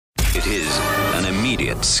It is an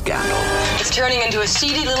immediate scandal. It's turning into a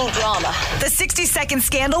seedy little drama. The 60-second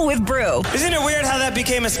scandal with Brew. Isn't it weird how that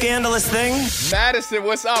became a scandalous thing? Madison,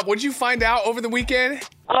 what's up? What'd you find out over the weekend?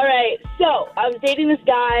 All right, so I was dating this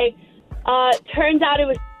guy. Turns out it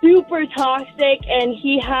was super toxic, and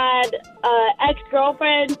he had an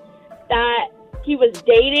ex-girlfriend that he was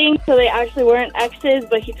dating, so they actually weren't exes,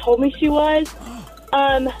 but he told me she was.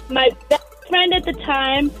 My best friend at the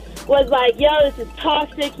time was like, yo, this is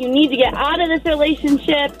toxic. You need to get out of this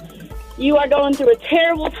relationship. You are going through a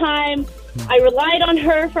terrible time. I relied on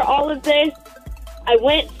her for all of this. I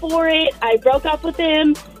went for it. I broke up with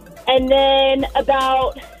him. And then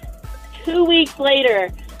about 2 weeks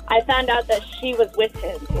later, I found out that she was with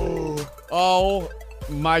him. Oh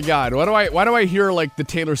my God. Why do I hear like the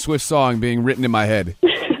Taylor Swift song being written in my head?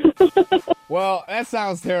 Well, that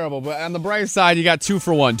sounds terrible, but on the bright side, you got 2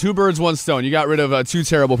 for 1. 2 birds, 1 stone. You got rid of 2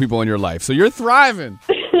 terrible people in your life. So you're thriving.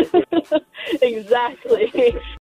 Exactly.